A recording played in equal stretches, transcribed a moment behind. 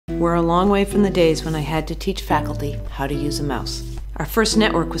we're a long way from the days when I had to teach faculty how to use a mouse. Our first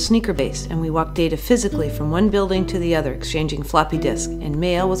network was sneaker-based, and we walked data physically from one building to the other, exchanging floppy disks, and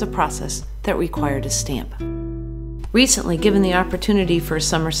mail was a process that required a stamp. Recently, given the opportunity for a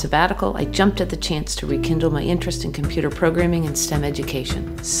summer sabbatical, I jumped at the chance to rekindle my interest in computer programming and STEM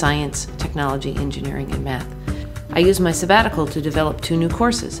education, science, technology, engineering, and math. I used my sabbatical to develop 2 new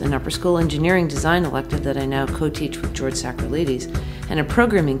courses, an upper school engineering design elective that I now co-teach with George Sacralides, and a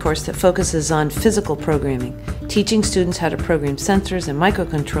programming course that focuses on physical programming, teaching students how to program sensors and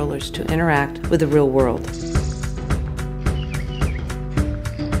microcontrollers to interact with the real world.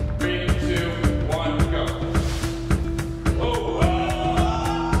 3, 2, 1, go.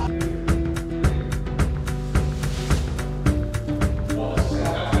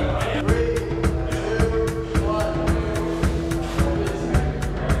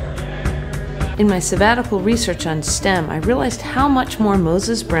 In my sabbatical research on STEM, I realized how much more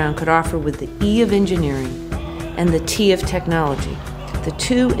Moses Brown could offer with the E of engineering and the T of technology, the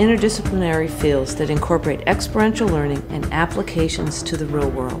 2 interdisciplinary fields that incorporate experiential learning and applications to the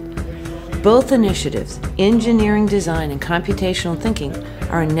real world. Both initiatives, engineering design and computational thinking,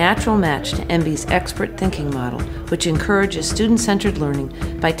 are a natural match to MB's expert thinking model, which encourages student-centered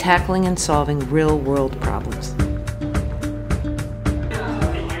learning by tackling and solving real-world problems.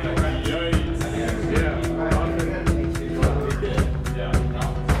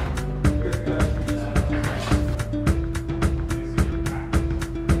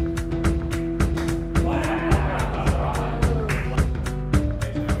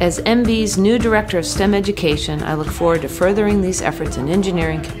 As MB's new Director of STEM Education, I look forward to furthering these efforts in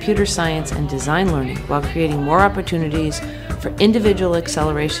engineering, computer science, and design learning while creating more opportunities for individual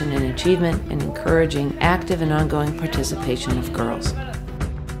acceleration and achievement and encouraging active and ongoing participation of girls.